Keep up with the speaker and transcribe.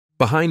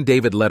Behind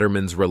David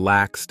Letterman's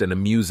relaxed and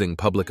amusing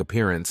public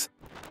appearance,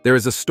 there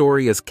is a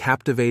story as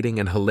captivating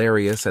and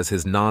hilarious as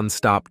his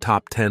non-stop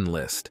top 10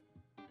 list.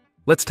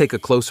 Let's take a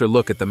closer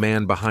look at the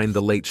man behind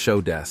the late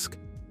show desk,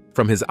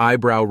 from his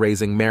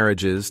eyebrow-raising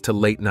marriages to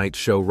late-night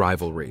show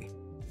rivalry.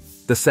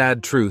 The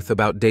sad truth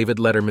about David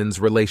Letterman's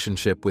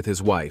relationship with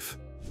his wife,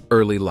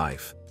 early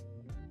life.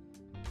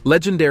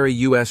 Legendary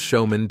U.S.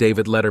 showman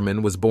David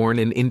Letterman was born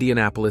in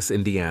Indianapolis,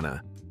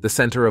 Indiana, the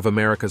center of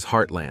America's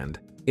heartland,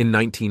 in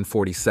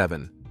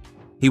 1947.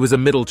 He was a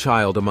middle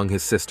child among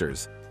his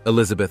sisters,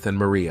 Elizabeth and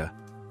Maria.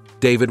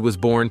 David was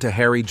born to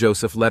Harry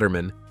Joseph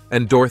Letterman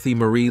and Dorothy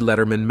Marie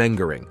Letterman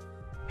Mengering.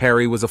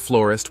 Harry was a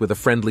florist with a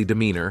friendly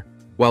demeanor,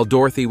 while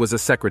Dorothy was a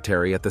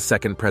secretary at the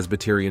Second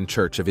Presbyterian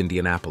Church of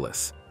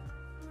Indianapolis.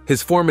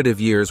 His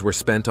formative years were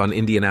spent on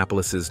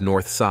Indianapolis's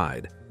North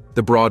Side,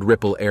 the Broad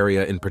Ripple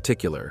area in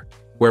particular,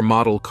 where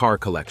model car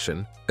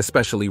collection,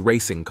 especially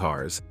racing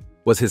cars,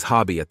 was his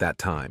hobby at that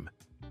time.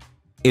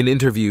 In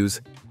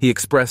interviews, he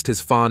expressed his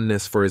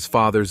fondness for his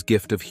father's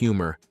gift of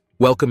humor,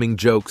 welcoming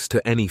jokes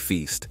to any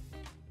feast.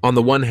 On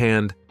the one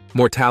hand,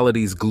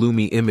 mortality's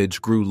gloomy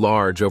image grew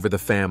large over the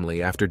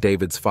family after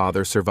David's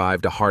father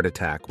survived a heart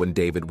attack when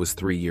David was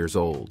 3 years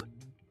old.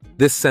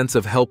 This sense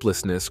of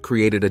helplessness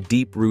created a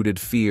deep-rooted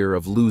fear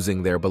of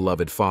losing their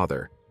beloved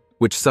father,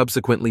 which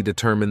subsequently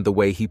determined the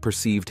way he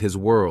perceived his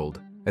world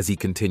as he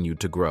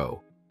continued to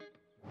grow.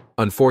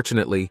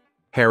 Unfortunately,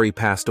 Harry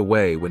passed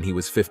away when he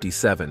was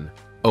 57,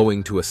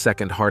 owing to a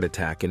second heart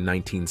attack in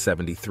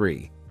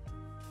 1973.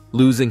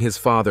 Losing his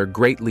father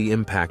greatly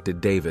impacted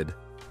David,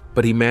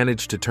 but he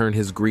managed to turn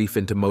his grief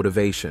into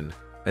motivation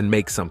and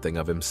make something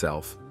of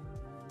himself.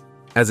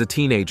 As a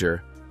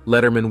teenager,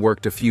 Letterman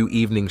worked a few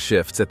evening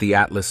shifts at the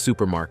Atlas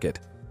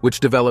supermarket, which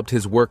developed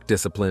his work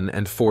discipline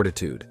and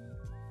fortitude.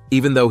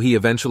 Even though he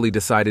eventually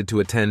decided to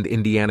attend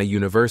Indiana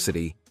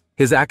University,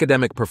 his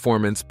academic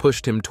performance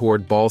pushed him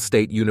toward Ball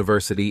State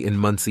University in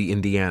Muncie,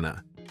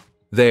 Indiana.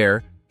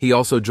 There, he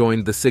also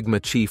joined the Sigma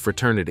Chi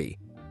fraternity,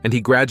 and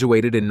he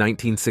graduated in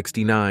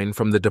 1969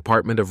 from the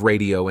Department of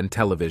Radio and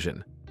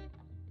Television.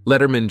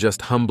 Letterman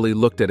just humbly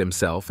looked at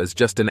himself as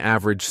just an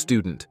average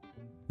student.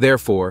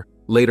 Therefore,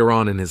 later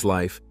on in his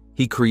life,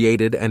 he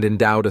created and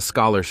endowed a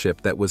scholarship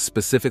that was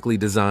specifically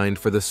designed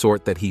for the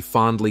sort that he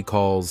fondly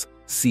calls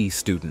C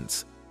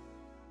students.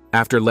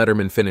 After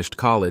Letterman finished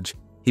college,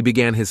 he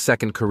began his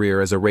second career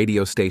as a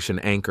radio station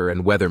anchor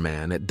and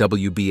weatherman at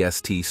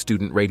WBST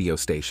Student Radio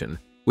Station,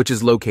 which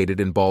is located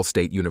in Ball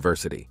State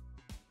University.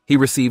 He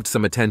received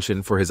some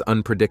attention for his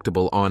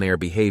unpredictable on-air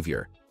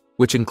behavior,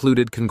 which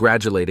included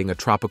congratulating a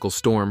tropical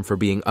storm for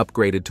being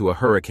upgraded to a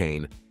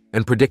hurricane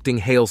and predicting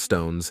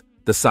hailstones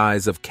the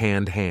size of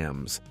canned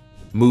hams,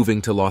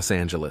 moving to Los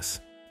Angeles.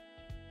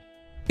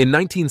 In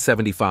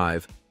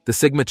 1975, the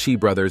Sigma Chi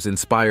brothers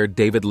inspired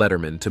David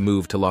Letterman to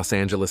move to Los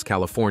Angeles,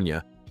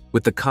 California,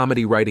 with the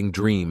comedy-writing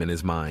dream in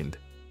his mind.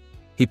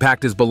 He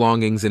packed his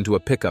belongings into a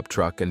pickup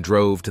truck and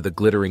drove to the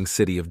glittering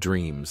city of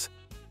dreams.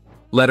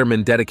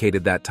 Letterman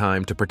dedicated that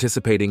time to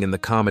participating in the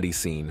comedy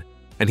scene,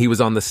 and he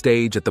was on the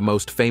stage at the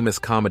most famous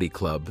comedy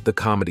club, the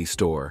Comedy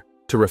Store,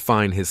 to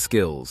refine his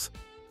skills.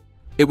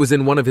 It was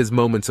in one of his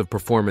moments of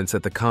performance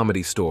at the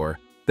Comedy Store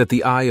that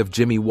the eye of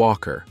Jimmy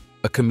Walker,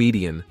 a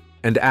comedian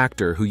and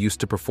actor who used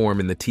to perform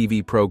in the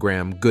TV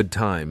program Good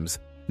Times,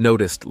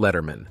 noticed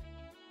Letterman.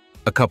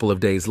 A couple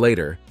of days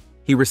later,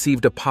 he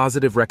received a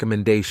positive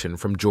recommendation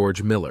from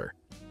George Miller,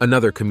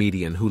 another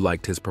comedian who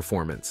liked his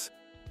performance.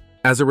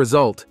 As a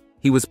result,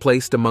 he was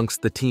placed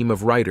amongst the team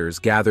of writers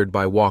gathered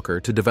by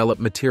Walker to develop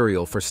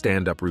material for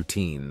stand-up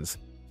routines.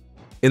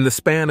 In the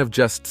span of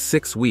just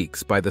 6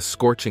 weeks by the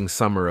scorching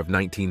summer of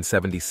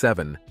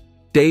 1977,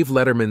 Dave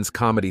Letterman's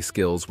comedy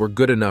skills were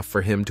good enough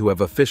for him to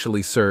have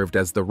officially served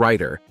as the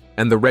writer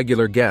and the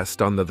regular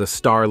guest on the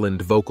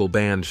Starland Vocal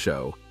Band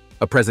Show,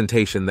 a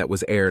presentation that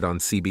was aired on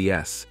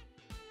CBS.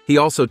 He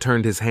also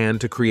turned his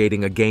hand to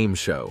creating a game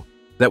show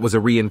that was a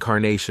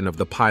reincarnation of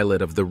the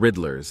pilot of The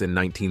Riddlers in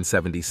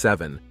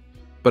 1977,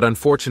 but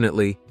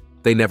unfortunately,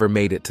 they never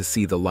made it to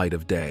see the light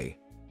of day.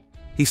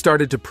 He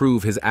started to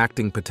prove his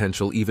acting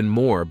potential even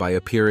more by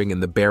appearing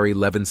in the Barry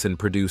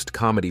Levinson-produced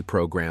comedy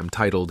program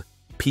titled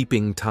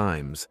Peeping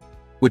Times,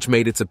 which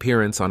made its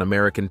appearance on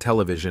American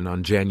television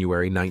on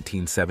January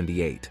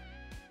 1978.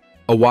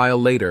 A while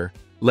later,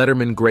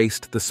 Letterman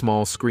graced the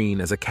small screen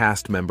as a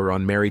cast member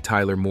on Mary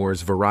Tyler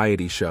Moore's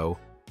variety show,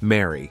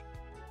 Mary.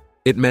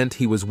 It meant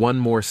he was one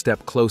more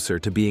step closer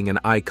to being an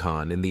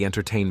icon in the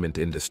entertainment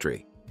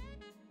industry.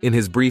 In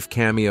his brief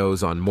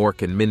cameos on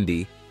Mork and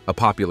Mindy, a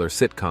popular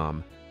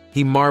sitcom,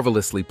 he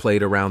marvelously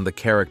played around the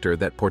character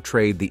that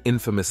portrayed the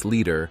infamous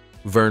leader,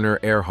 Werner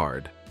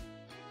Erhard.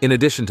 In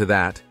addition to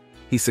that,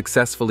 he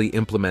successfully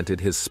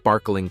implemented his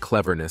sparkling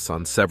cleverness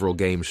on several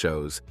game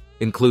shows,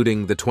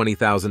 including the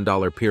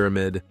 $20,000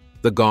 Pyramid,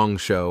 The Gong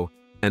Show,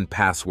 and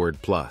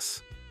Password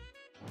Plus.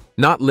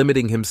 Not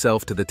limiting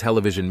himself to the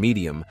television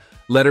medium,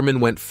 Letterman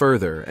went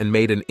further and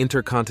made an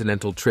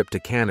intercontinental trip to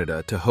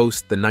Canada to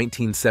host the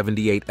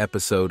 1978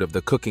 episode of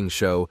the cooking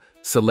show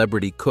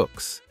Celebrity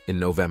Cooks in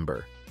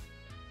November.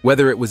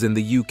 Whether it was in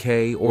the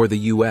UK or the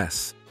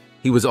US,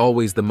 he was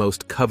always the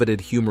most coveted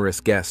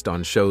humorous guest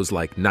on shows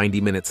like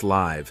 90 Minutes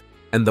Live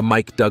and The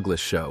Mike Douglas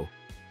Show,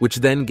 which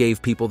then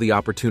gave people the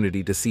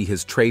opportunity to see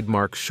his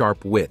trademark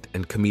sharp wit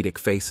and comedic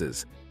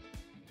faces.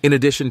 In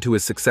addition to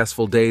his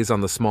successful days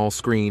on the small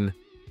screen,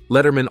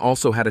 Letterman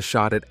also had a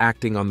shot at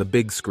acting on the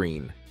big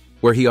screen,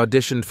 where he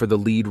auditioned for the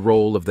lead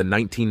role of the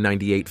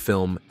 1998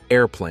 film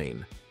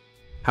Airplane.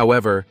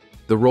 However,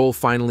 the role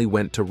finally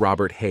went to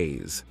Robert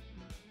Hayes.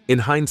 In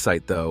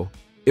hindsight, though,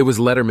 it was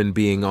Letterman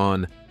being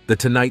on The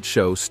Tonight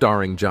Show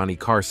starring Johnny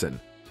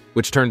Carson,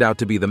 which turned out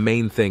to be the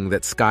main thing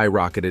that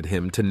skyrocketed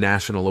him to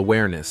national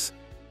awareness,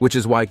 which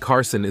is why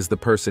Carson is the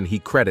person he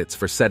credits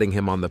for setting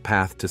him on the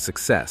path to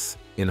success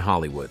in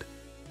Hollywood.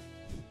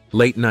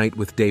 Late Night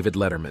with David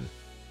Letterman.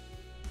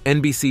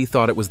 NBC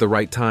thought it was the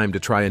right time to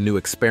try a new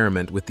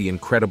experiment with the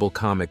incredible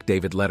comic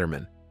David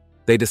Letterman.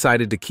 They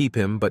decided to keep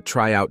him but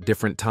try out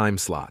different time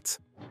slots.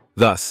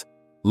 Thus,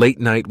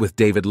 Late Night with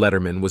David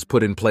Letterman was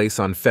put in place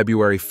on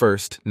February 1,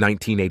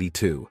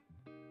 1982.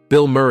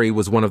 Bill Murray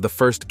was one of the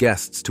first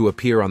guests to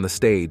appear on the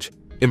stage,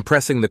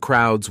 impressing the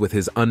crowds with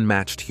his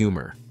unmatched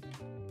humor.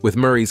 With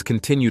Murray's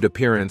continued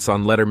appearance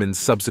on Letterman's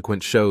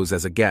subsequent shows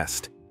as a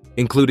guest,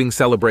 including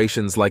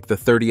celebrations like the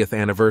 30th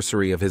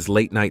anniversary of his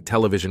late-night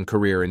television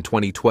career in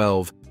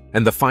 2012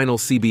 and the final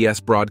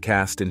CBS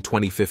broadcast in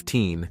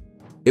 2015,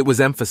 it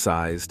was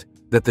emphasized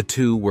that the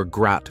two were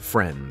great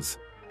friends.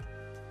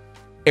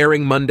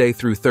 Airing Monday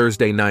through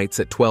Thursday nights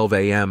at 12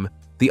 a.m.,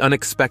 the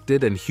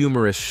unexpected and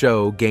humorous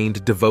show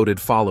gained devoted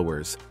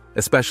followers,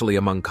 especially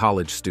among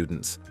college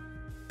students.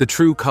 The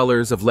true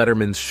colors of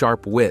Letterman's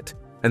sharp wit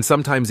and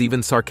sometimes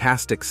even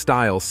sarcastic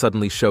style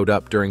suddenly showed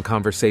up during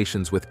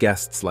conversations with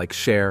guests like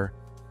Cher,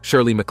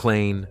 Shirley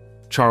MacLaine,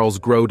 Charles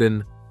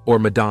Grodin, or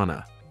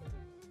Madonna.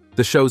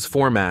 The show's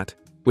format,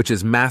 which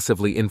is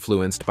massively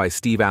influenced by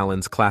Steve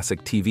Allen's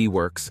classic TV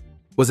works,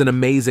 was an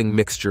amazing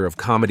mixture of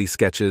comedy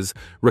sketches,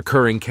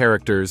 recurring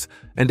characters,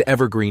 and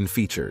evergreen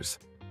features.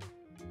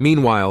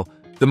 Meanwhile,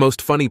 the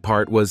most funny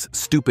part was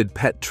stupid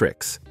pet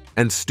tricks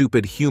and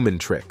stupid human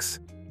tricks,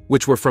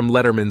 which were from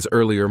Letterman's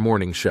earlier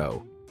morning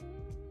show.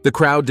 The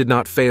crowd did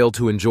not fail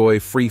to enjoy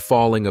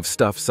free-falling of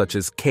stuff such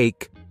as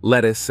cake,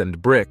 lettuce,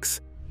 and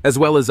bricks, as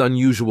well as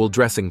unusual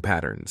dressing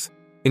patterns,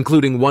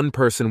 including one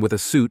person with a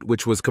suit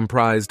which was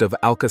comprised of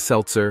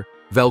Alka-Seltzer,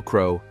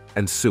 Velcro,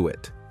 and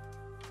suet.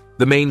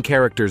 The main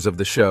characters of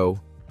the show,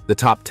 the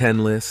Top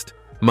 10 list,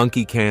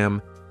 Monkey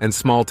Cam, and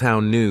Small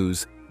Town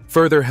News,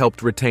 further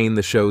helped retain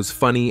the show's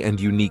funny and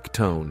unique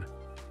tone.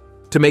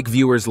 To make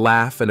viewers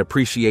laugh and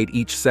appreciate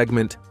each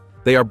segment,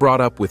 they are brought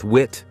up with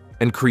wit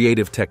and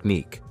creative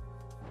technique.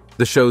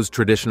 The show's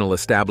traditional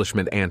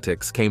establishment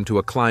antics came to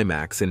a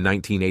climax in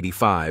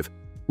 1985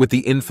 with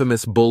the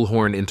infamous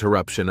bullhorn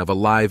interruption of a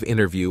live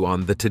interview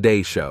on The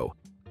Today Show,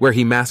 where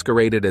he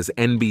masqueraded as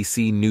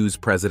NBC News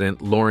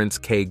president Lawrence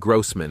K.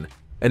 Grossman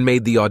and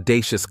made the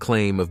audacious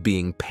claim of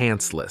being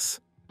pantsless.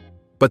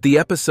 But the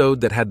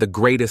episode that had the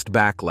greatest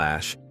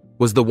backlash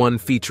was the one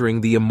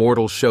featuring the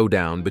immortal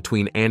showdown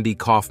between Andy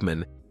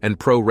Kaufman and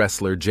pro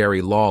wrestler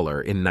Jerry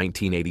Lawler in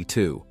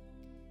 1982.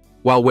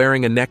 While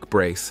wearing a neck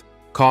brace,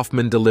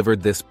 Kaufman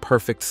delivered this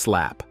perfect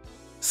slap.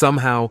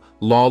 Somehow,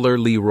 Lawler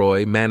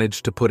Leroy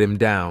managed to put him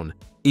down,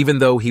 even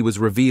though he was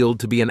revealed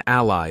to be an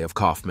ally of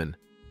Kaufman.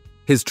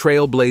 His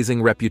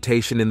trailblazing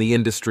reputation in the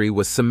industry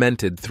was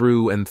cemented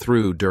through and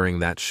through during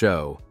that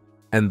show,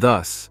 and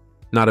thus,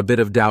 not a bit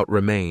of doubt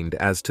remained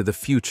as to the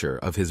future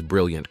of his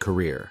brilliant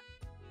career.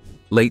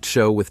 Late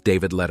Show with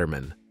David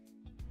Letterman.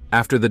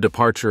 After the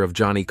departure of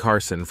Johnny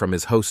Carson from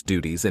his host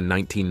duties in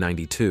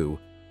 1992,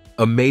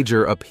 a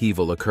major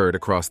upheaval occurred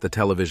across the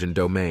television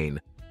domain,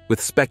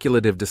 with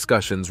speculative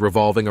discussions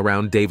revolving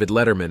around David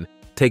Letterman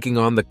taking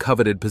on the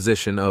coveted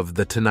position of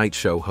The Tonight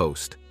Show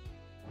host.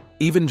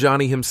 Even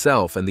Johnny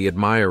himself and the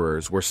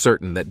admirers were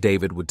certain that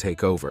David would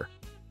take over.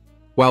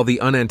 While the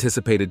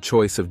unanticipated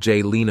choice of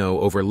Jay Leno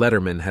over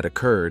Letterman had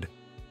occurred,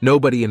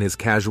 nobody in his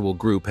casual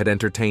group had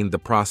entertained the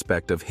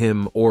prospect of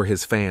him or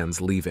his fans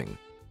leaving.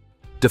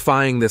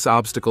 Defying this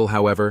obstacle,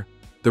 however,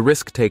 the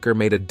risk-taker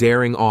made a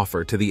daring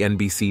offer to the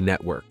NBC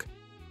network.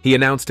 He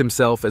announced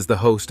himself as the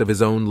host of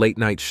his own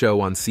late-night show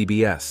on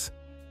CBS.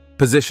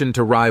 Positioned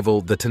to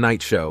rival The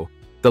Tonight Show,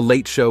 The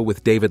Late Show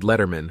with David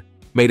Letterman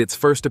made its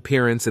first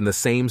appearance in the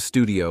same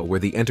studio where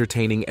the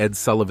entertaining Ed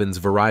Sullivan's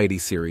variety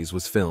series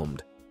was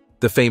filmed,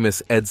 the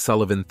famous Ed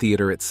Sullivan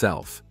Theater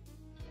itself.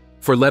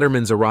 For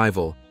Letterman's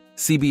arrival,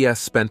 CBS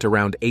spent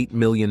around $8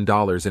 million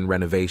in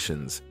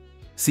renovations.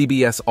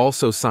 CBS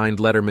also signed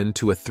Letterman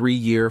to a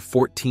 3-year,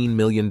 $14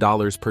 million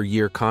per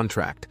year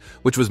contract,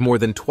 which was more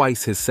than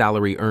twice his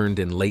salary earned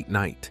in late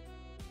night.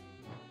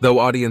 Though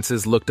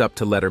audiences looked up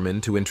to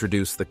Letterman to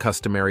introduce the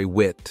customary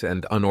wit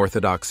and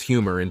unorthodox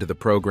humor into the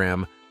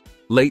program,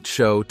 Late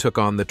Show took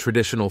on the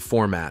traditional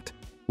format,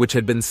 which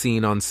had been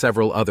seen on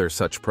several other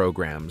such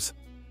programs.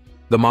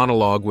 The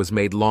monologue was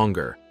made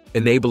longer,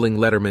 enabling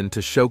Letterman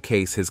to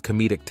showcase his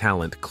comedic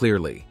talent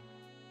clearly.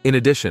 In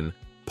addition,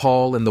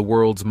 Paul and the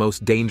world's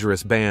most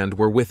dangerous band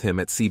were with him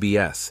at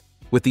CBS,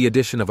 with the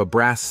addition of a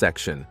brass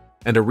section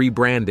and a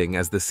rebranding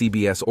as the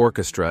CBS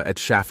Orchestra at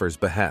Schaffer's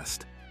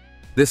behest.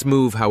 This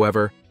move,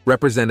 however,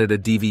 represented a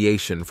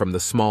deviation from the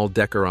small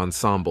Decker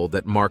ensemble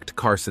that marked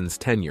Carson's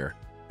tenure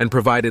and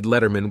provided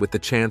Letterman with the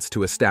chance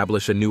to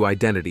establish a new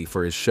identity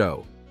for his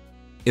show.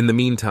 In the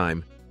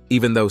meantime,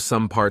 even though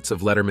some parts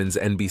of Letterman's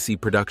NBC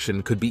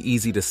production could be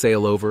easy to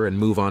sail over and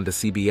move on to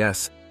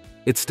CBS,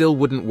 it still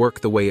wouldn't work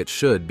the way it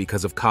should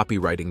because of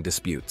copywriting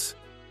disputes.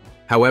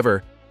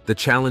 However, the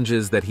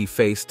challenges that he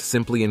faced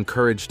simply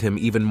encouraged him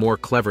even more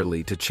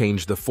cleverly to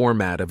change the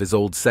format of his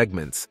old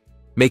segments,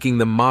 making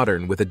them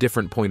modern with a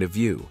different point of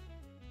view.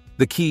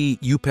 The key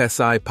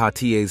UPSI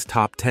Patier's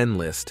Top 10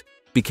 list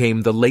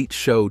became the Late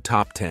Show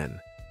Top 10.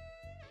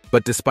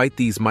 But despite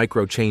these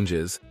micro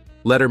changes,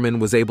 Letterman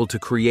was able to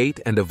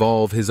create and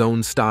evolve his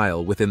own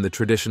style within the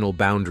traditional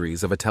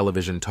boundaries of a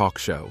television talk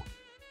show.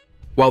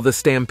 While the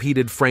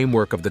stampeded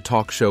framework of the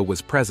talk show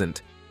was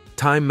present,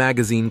 Time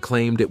magazine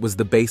claimed it was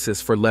the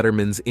basis for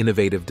Letterman's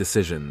innovative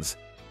decisions.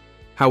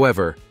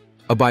 However,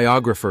 a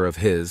biographer of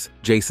his,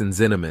 Jason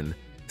Zinnemann,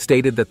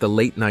 stated that the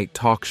late-night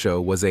talk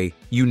show was a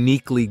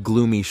uniquely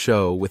gloomy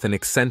show with an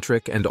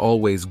eccentric and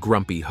always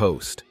grumpy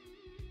host.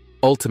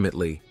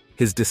 Ultimately,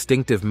 his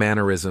distinctive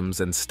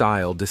mannerisms and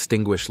style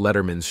distinguished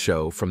Letterman's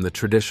show from the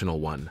traditional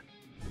one.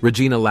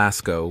 Regina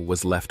Lasco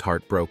was left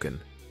heartbroken.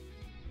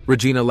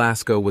 Regina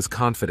Lasco was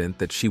confident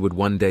that she would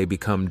one day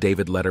become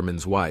David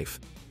Letterman's wife,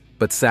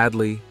 but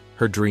sadly,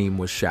 her dream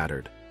was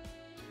shattered.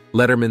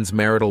 Letterman's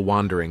marital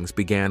wanderings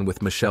began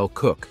with Michelle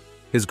Cook,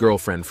 his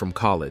girlfriend from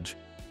college,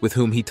 with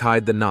whom he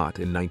tied the knot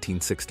in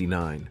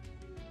 1969.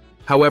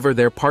 However,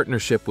 their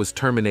partnership was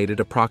terminated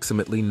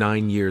approximately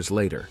 9 years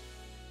later.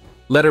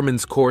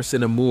 Letterman's course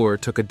in amour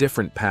took a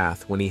different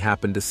path when he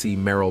happened to see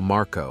Merrill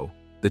Markoe,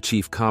 the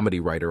chief comedy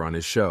writer on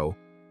his show,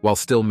 while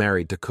still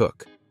married to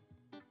Cook.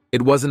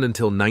 It wasn't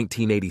until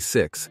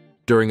 1986,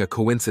 during a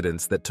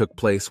coincidence that took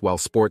place while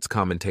sports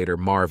commentator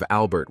Marv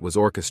Albert was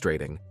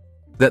orchestrating,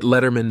 that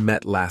Letterman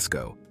met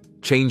Lasco,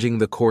 changing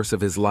the course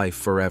of his life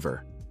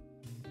forever.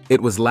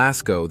 It was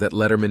Lasco that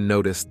Letterman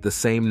noticed the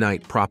same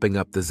night propping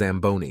up the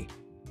Zamboni.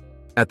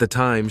 At the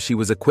time, she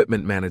was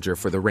equipment manager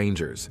for the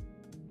Rangers.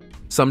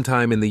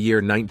 Sometime in the year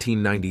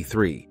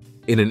 1993,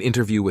 in an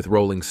interview with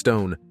Rolling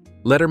Stone,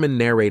 Letterman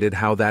narrated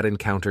how that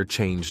encounter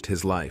changed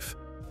his life.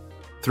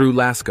 Through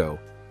Lasco,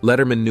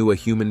 Letterman knew a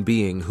human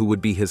being who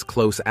would be his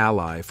close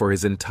ally for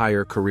his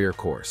entire career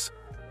course.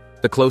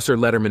 The closer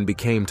Letterman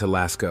became to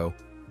Lasco,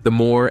 the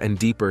more and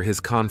deeper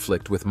his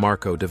conflict with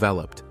Markoe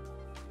developed.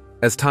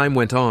 As time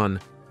went on,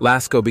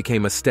 Lasco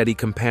became a steady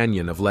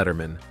companion of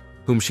Letterman,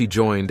 whom she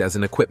joined as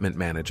an equipment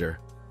manager.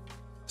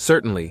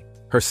 Certainly,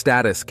 her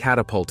status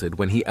catapulted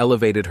when he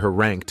elevated her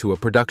rank to a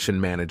production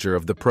manager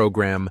of the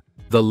program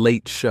The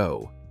Late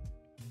Show.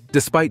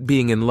 Despite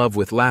being in love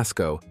with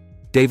Lasco,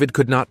 David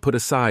could not put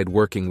aside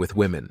working with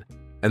women,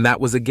 and that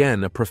was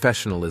again a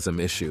professionalism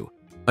issue,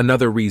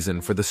 another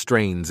reason for the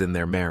strains in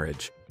their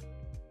marriage.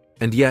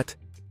 And yet,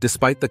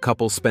 despite the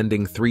couple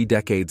spending 3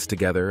 decades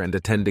together and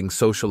attending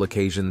social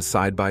occasions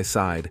side by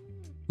side,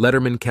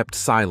 Letterman kept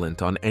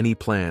silent on any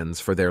plans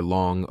for their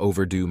long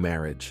overdue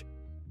marriage.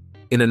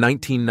 In a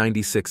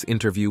 1996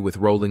 interview with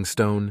Rolling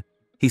Stone,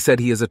 he said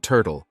he is a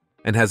turtle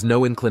and has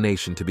no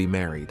inclination to be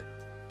married.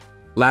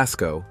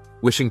 Lasco,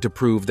 wishing to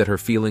prove that her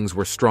feelings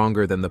were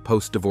stronger than the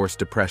post-divorce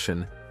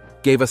depression,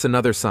 gave us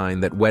another sign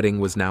that wedding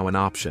was now an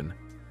option,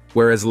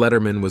 whereas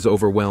Letterman was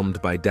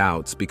overwhelmed by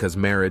doubts because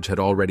marriage had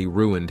already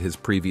ruined his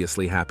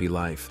previously happy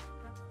life.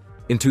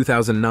 In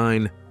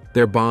 2009,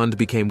 their bond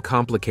became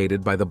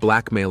complicated by the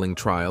blackmailing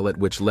trial at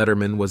which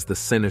Letterman was the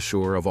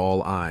cynosure of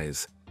all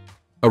eyes.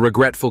 A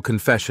regretful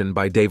confession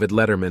by David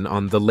Letterman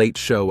on The Late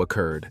Show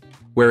occurred,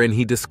 wherein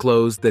he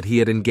disclosed that he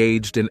had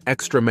engaged in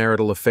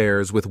extramarital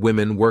affairs with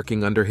women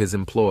working under his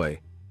employ.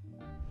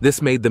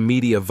 This made the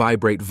media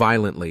vibrate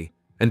violently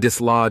and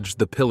dislodged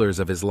the pillars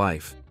of his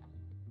life.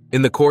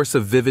 In the course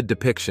of vivid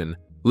depiction,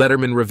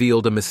 Letterman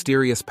revealed a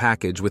mysterious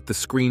package with the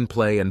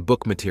screenplay and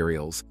book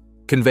materials,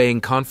 conveying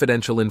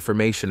confidential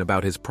information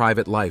about his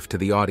private life to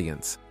the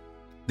audience.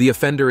 The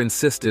offender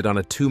insisted on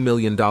a $2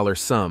 million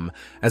sum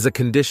as a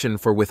condition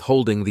for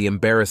withholding the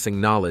embarrassing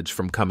knowledge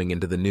from coming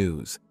into the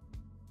news.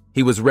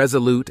 He was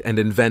resolute and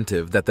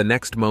inventive that the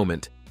next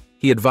moment,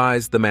 he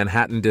advised the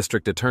Manhattan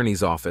District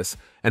Attorney's Office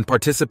and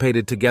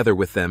participated together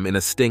with them in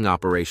a sting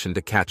operation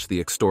to catch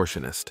the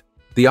extortionist.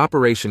 The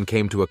operation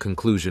came to a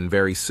conclusion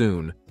very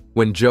soon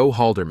when Joe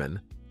Halderman,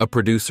 a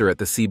producer at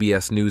the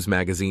CBS News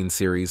magazine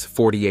series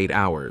 48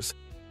 Hours,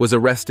 was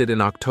arrested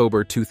in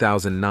October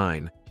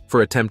 2009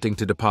 for attempting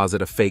to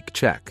deposit a fake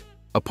check,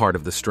 a part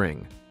of the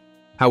string.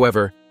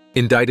 However,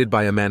 indicted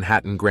by a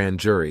Manhattan grand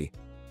jury,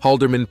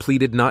 Halderman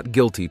pleaded not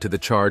guilty to the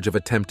charge of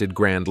attempted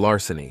grand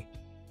larceny.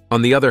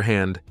 On the other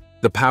hand,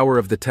 the power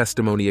of the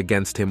testimony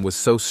against him was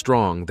so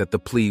strong that the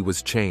plea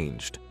was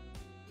changed.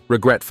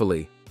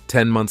 Regretfully,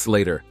 10 months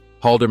later,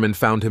 Halderman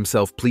found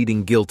himself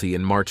pleading guilty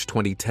in March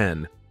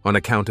 2010 on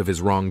account of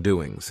his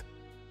wrongdoings.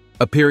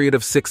 A period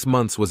of 6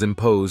 months was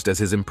imposed as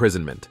his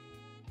imprisonment.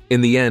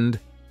 In the end,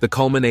 The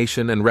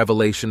culmination and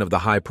revelation of the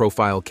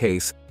high-profile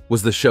case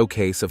was the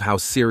showcase of how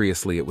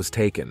seriously it was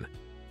taken.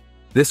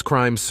 This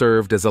crime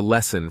served as a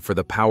lesson for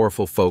the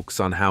powerful folks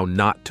on how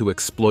not to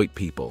exploit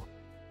people.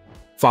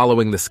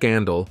 Following the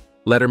scandal,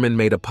 Letterman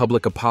made a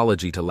public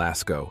apology to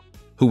Lasko,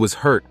 who was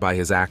hurt by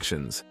his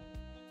actions.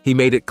 He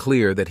made it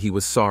clear that he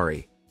was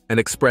sorry and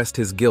expressed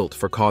his guilt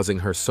for causing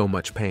her so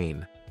much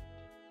pain.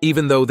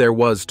 Even though there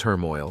was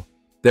turmoil,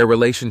 their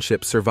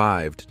relationship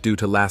survived due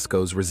to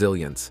Lasko's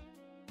resilience.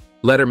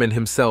 Letterman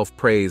himself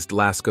praised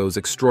Lasko's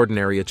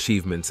extraordinary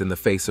achievements in the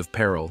face of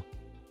peril,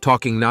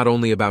 talking not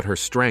only about her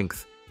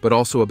strength, but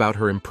also about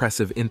her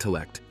impressive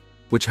intellect,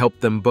 which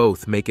helped them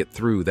both make it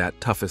through that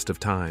toughest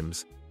of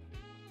times.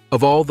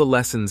 Of all the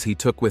lessons he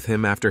took with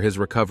him after his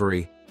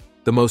recovery,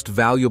 the most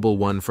valuable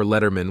one for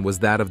Letterman was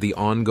that of the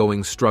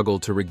ongoing struggle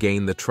to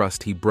regain the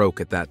trust he broke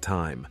at that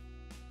time.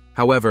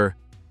 However,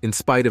 in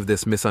spite of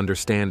this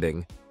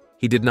misunderstanding,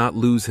 he did not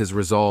lose his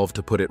resolve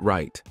to put it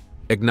right,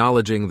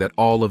 acknowledging that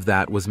all of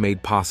that was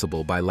made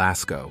possible by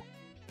Lasko.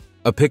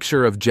 A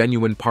picture of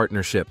genuine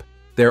partnership,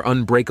 their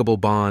unbreakable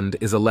bond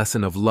is a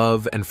lesson of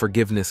love and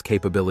forgiveness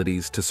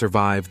capabilities to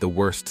survive the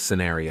worst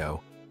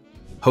scenario.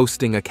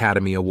 Hosting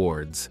Academy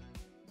Awards.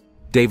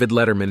 David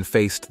Letterman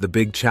faced the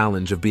big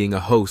challenge of being a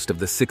host of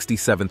the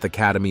 67th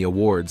Academy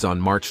Awards on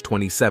March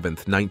 27,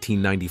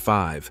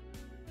 1995.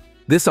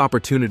 This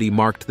opportunity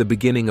marked the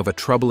beginning of a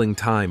troubling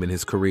time in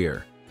his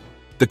career.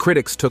 The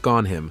critics took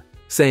on him,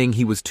 saying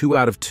he was too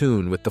out of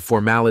tune with the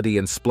formality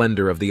and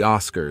splendor of the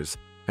Oscars,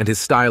 and his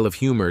style of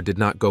humor did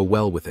not go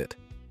well with it.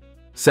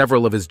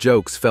 Several of his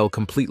jokes fell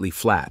completely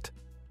flat.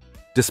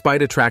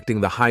 Despite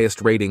attracting the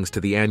highest ratings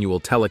to the annual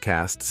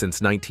telecast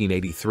since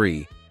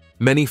 1983,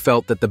 many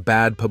felt that the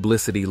bad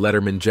publicity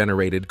Letterman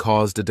generated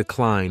caused a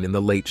decline in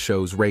the Late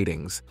Show's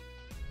ratings.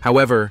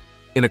 However,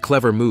 in a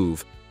clever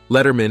move,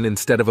 Letterman,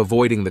 instead of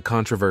avoiding the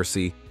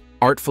controversy,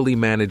 artfully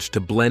managed to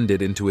blend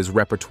it into his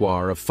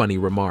repertoire of funny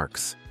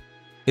remarks.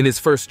 In his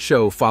first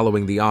show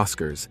following the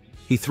Oscars,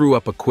 he threw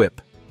up a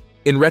quip.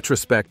 "In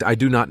retrospect, I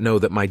do not know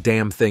that my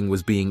damn thing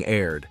was being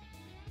aired."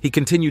 He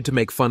continued to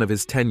make fun of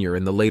his tenure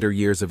in the later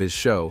years of his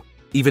show,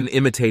 even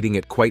imitating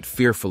it quite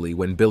fearfully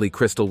when Billy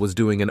Crystal was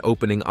doing an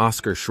opening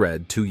Oscar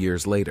shred 2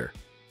 years later.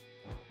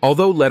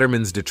 Although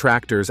Letterman's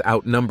detractors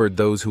outnumbered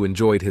those who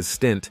enjoyed his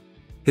stint,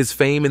 his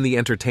fame in the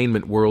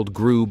entertainment world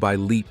grew by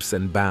leaps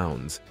and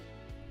bounds.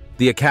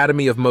 The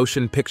Academy of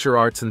Motion Picture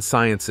Arts and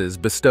Sciences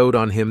bestowed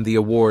on him the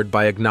award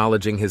by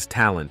acknowledging his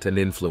talent and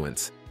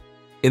influence.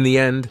 In the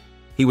end,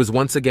 he was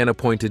once again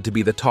appointed to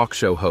be the talk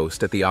show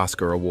host at the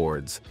Oscar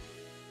Awards.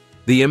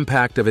 The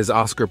impact of his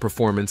Oscar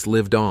performance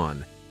lived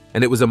on,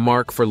 and it was a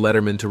mark for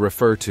Letterman to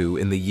refer to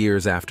in the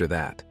years after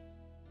that.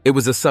 It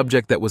was a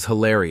subject that was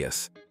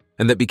hilarious,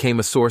 and that became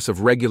a source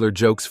of regular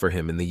jokes for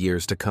him in the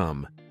years to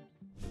come.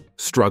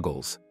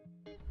 Struggles.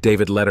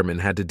 David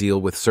Letterman had to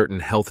deal with certain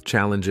health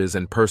challenges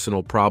and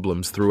personal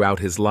problems throughout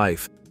his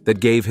life that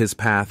gave his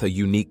path a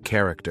unique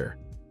character.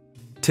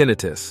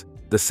 Tinnitus,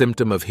 the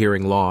symptom of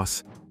hearing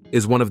loss,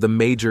 is one of the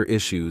major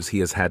issues he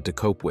has had to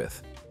cope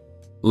with.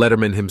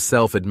 Letterman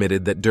himself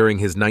admitted that during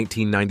his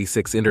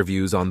 1996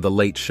 interviews on The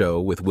Late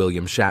Show with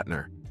William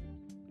Shatner.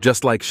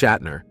 Just like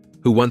Shatner,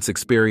 who once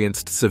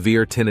experienced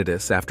severe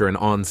tinnitus after an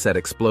on-set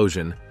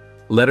explosion,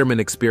 Letterman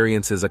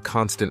experiences a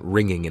constant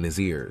ringing in his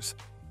ears.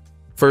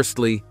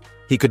 Firstly,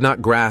 he could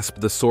not grasp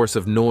the source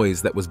of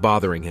noise that was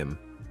bothering him,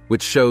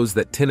 which shows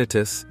that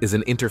tinnitus is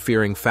an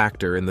interfering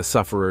factor in the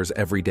sufferer's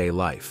everyday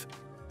life.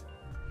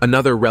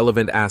 Another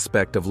relevant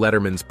aspect of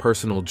Letterman's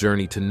personal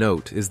journey to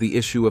note is the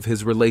issue of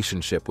his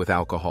relationship with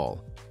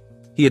alcohol.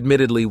 He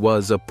admittedly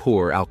was a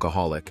poor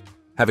alcoholic,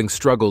 having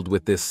struggled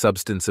with this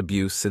substance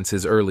abuse since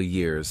his early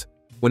years,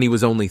 when he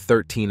was only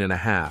 13 and a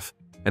half,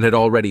 and had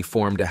already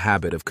formed a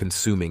habit of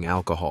consuming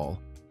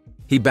alcohol.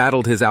 He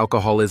battled his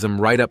alcoholism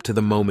right up to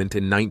the moment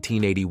in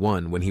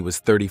 1981 when he was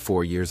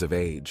 34 years of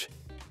age.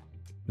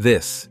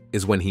 This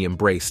is when he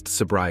embraced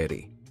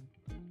sobriety.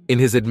 In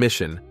his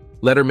admission,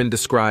 Letterman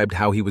described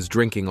how he was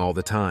drinking all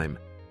the time.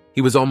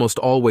 He was almost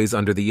always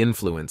under the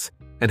influence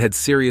and had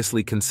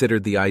seriously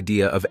considered the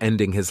idea of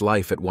ending his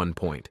life at one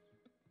point.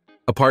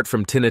 Apart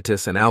from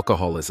tinnitus and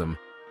alcoholism,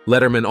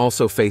 Letterman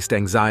also faced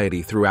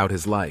anxiety throughout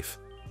his life.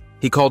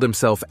 He called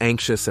himself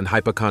anxious and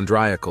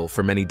hypochondriacal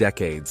for many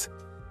decades.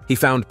 He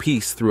found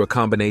peace through a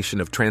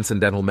combination of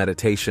transcendental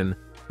meditation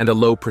and a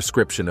low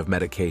prescription of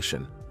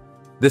medication.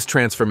 This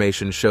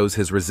transformation shows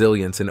his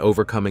resilience in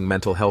overcoming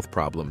mental health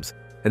problems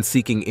and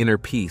seeking inner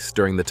peace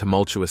during the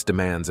tumultuous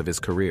demands of his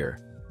career.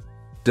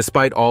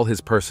 Despite all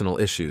his personal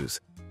issues,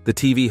 the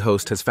TV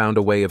host has found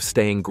a way of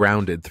staying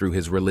grounded through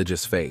his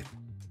religious faith.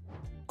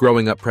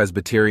 Growing up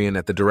Presbyterian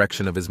at the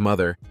direction of his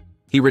mother,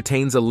 he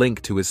retains a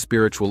link to his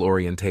spiritual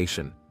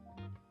orientation.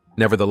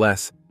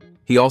 Nevertheless,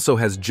 he also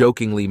has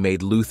jokingly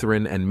made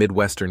Lutheran and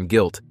Midwestern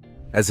guilt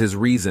as his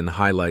reason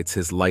highlights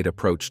his light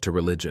approach to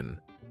religion.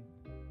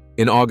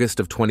 In August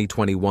of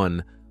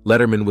 2021,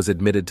 Letterman was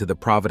admitted to the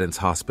Providence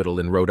Hospital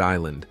in Rhode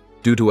Island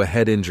due to a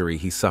head injury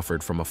he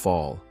suffered from a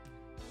fall.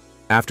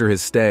 After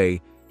his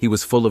stay, he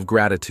was full of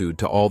gratitude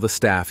to all the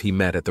staff he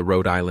met at the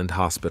Rhode Island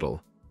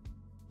hospital.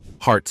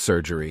 Heart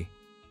surgery.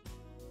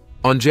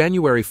 On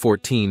January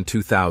 14,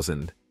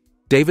 2000,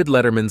 David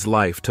Letterman's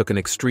life took an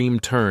extreme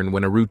turn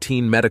when a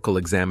routine medical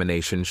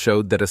examination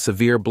showed that a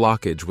severe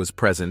blockage was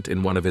present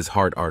in one of his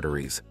heart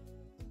arteries.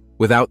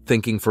 Without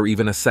thinking for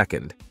even a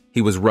second,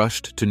 he was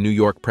rushed to New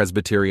York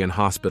Presbyterian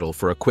Hospital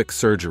for a quick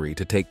surgery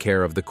to take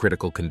care of the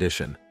critical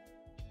condition.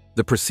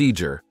 The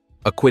procedure,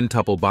 a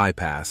quintuple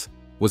bypass,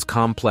 was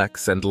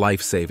complex and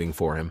life-saving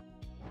for him.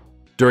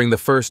 During the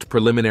first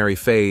preliminary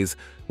phase,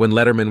 when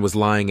Letterman was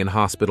lying in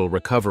hospital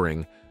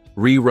recovering,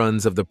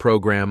 reruns of the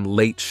program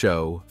Late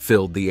Show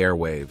filled the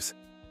airwaves.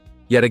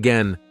 Yet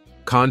again,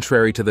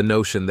 contrary to the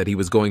notion that he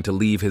was going to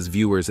leave his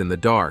viewers in the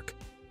dark,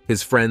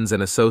 his friends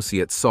and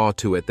associates saw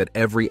to it that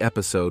every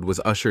episode was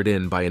ushered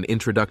in by an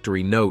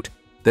introductory note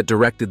that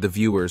directed the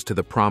viewers to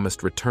the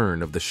promised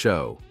return of the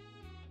show.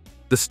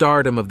 The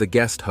stardom of the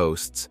guest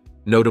hosts,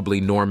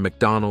 notably Norm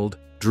Macdonald,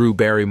 Drew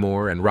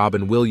Barrymore, and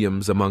Robin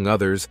Williams, among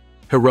others,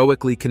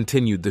 heroically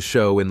continued the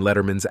show in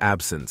Letterman's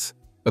absence,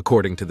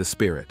 according to the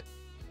Spirit.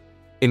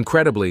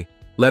 Incredibly,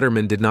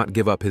 Letterman did not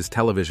give up his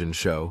television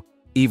show,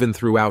 even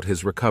throughout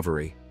his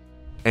recovery.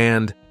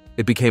 And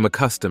it became a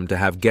custom to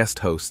have guest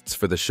hosts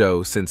for the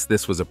show since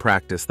this was a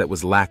practice that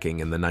was lacking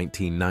in the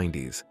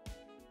 1990s.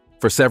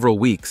 For several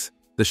weeks,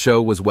 the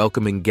show was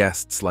welcoming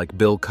guests like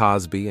Bill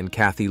Cosby and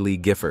Kathy Lee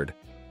Gifford,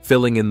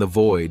 filling in the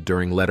void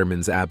during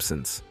Letterman's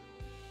absence.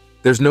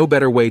 There's no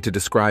better way to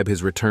describe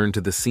his return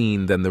to the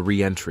scene than the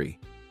re-entry.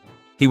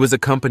 He was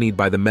accompanied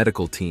by the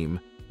medical team,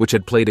 which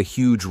had played a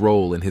huge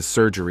role in his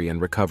surgery and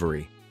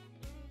recovery.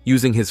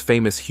 Using his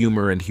famous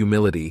humor and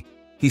humility,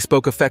 he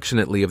spoke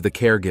affectionately of the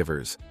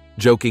caregivers,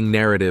 joking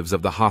narratives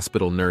of the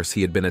hospital nurse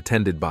he had been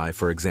attended by,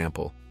 for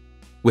example.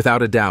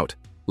 Without a doubt,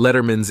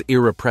 Letterman's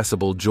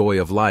irrepressible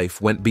joy of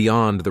life went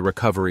beyond the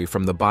recovery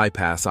from the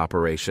bypass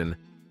operation,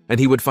 and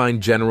he would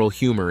find general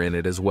humor in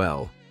it as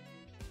well.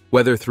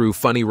 Whether through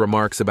funny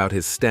remarks about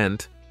his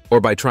stent, or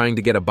by trying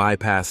to get a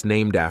bypass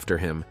named after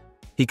him,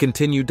 he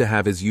continued to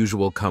have his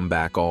usual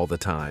comeback all the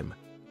time.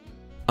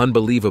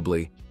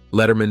 Unbelievably,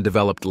 Letterman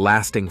developed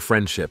lasting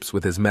friendships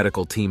with his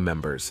medical team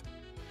members.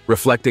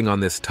 Reflecting on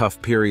this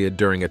tough period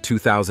during a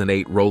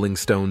 2008 Rolling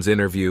Stones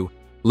interview,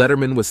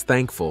 Letterman was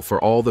thankful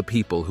for all the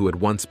people who had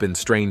once been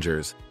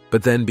strangers,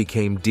 but then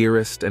became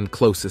dearest and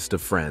closest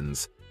of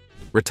friends.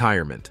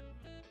 Retirement.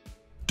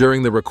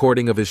 During the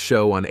recording of his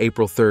show on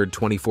April 3,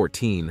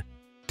 2014,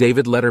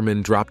 David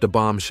Letterman dropped a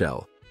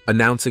bombshell,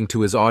 announcing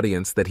to his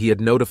audience that he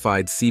had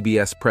notified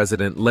CBS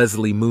President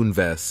Leslie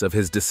Moonves of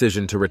his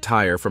decision to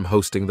retire from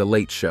hosting The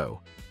Late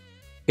Show.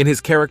 In his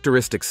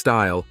characteristic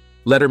style,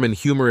 Letterman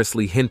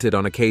humorously hinted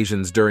on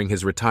occasions during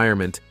his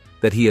retirement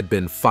that he had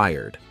been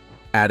fired,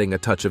 adding a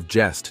touch of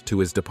jest to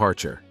his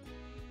departure.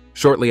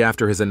 Shortly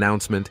after his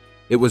announcement,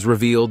 it was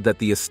revealed that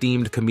the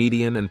esteemed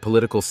comedian and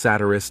political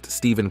satirist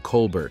Stephen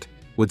Colbert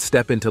would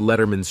step into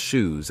Letterman's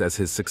shoes as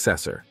his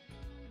successor.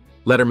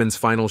 Letterman's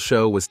final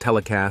show was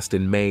telecast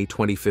in May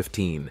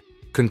 2015,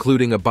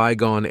 concluding a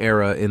bygone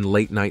era in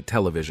late-night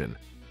television.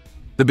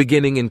 The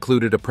beginning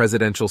included a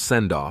presidential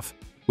send-off,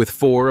 with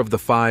 4 of the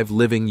 5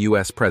 living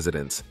U.S.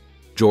 presidents,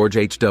 George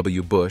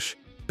H.W. Bush,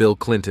 Bill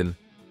Clinton,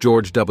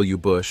 George W.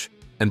 Bush,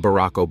 and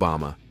Barack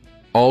Obama,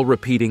 all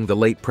repeating the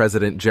late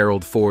President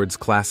Gerald Ford's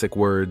classic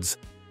words,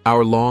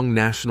 "Our long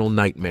national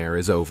nightmare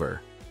is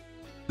over."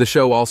 The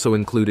show also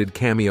included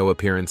cameo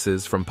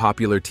appearances from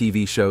popular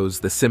TV shows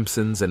The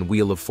Simpsons and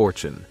Wheel of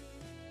Fortune.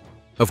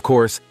 Of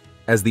course,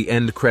 as the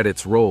end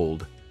credits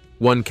rolled,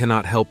 one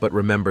cannot help but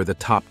remember the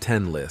top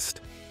 10 list,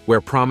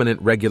 where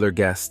prominent regular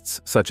guests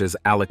such as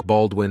Alec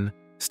Baldwin,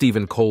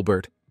 Stephen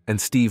Colbert,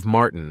 and Steve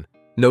Martin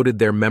noted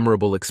their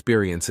memorable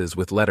experiences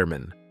with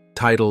Letterman,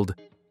 titled,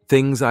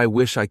 "Things I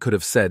Wish I Could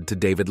Have Said to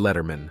David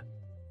Letterman."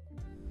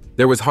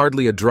 There was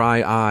hardly a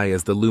dry eye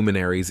as the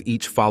luminaries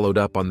each followed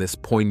up on this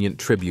poignant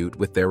tribute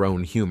with their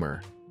own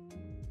humor.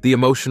 The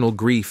emotional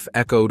grief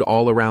echoed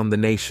all around the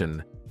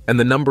nation, and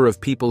the number of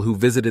people who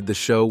visited the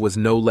show was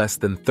no less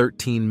than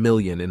 13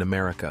 million in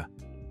America.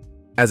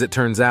 As it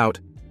turns out,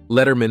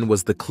 Letterman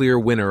was the clear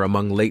winner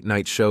among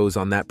late-night shows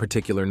on that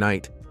particular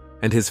night,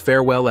 and his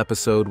farewell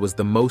episode was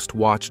the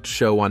most-watched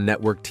show on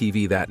network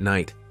TV that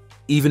night,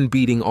 even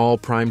beating all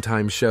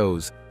primetime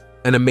shows,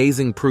 an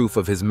amazing proof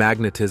of his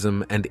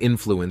magnetism and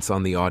influence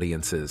on the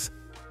audiences.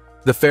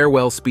 The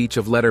farewell speech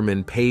of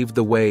Letterman paved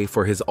the way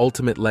for his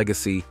ultimate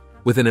legacy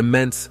with an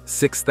immense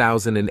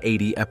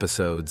 6,080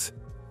 episodes.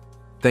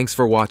 Thanks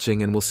for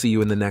watching, and we'll see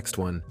you in the next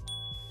one.